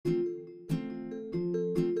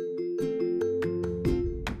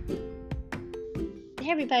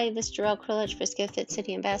everybody, this is Jarrell Krillage, Frisco Fit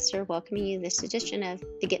City Ambassador, welcoming you to this edition of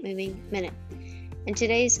the Get Moving Minute. And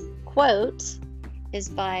today's quote is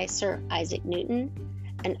by Sir Isaac Newton.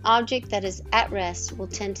 An object that is at rest will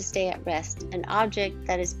tend to stay at rest. An object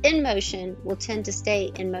that is in motion will tend to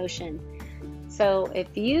stay in motion. So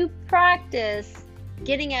if you practice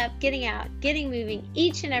getting up, getting out, getting moving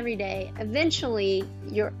each and every day, eventually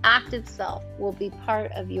your active self will be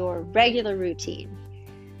part of your regular routine.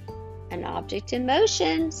 An object in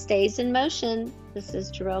motion stays in motion. This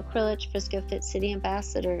is Jarrell Krillage, Frisco Fit City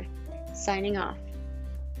Ambassador, signing off.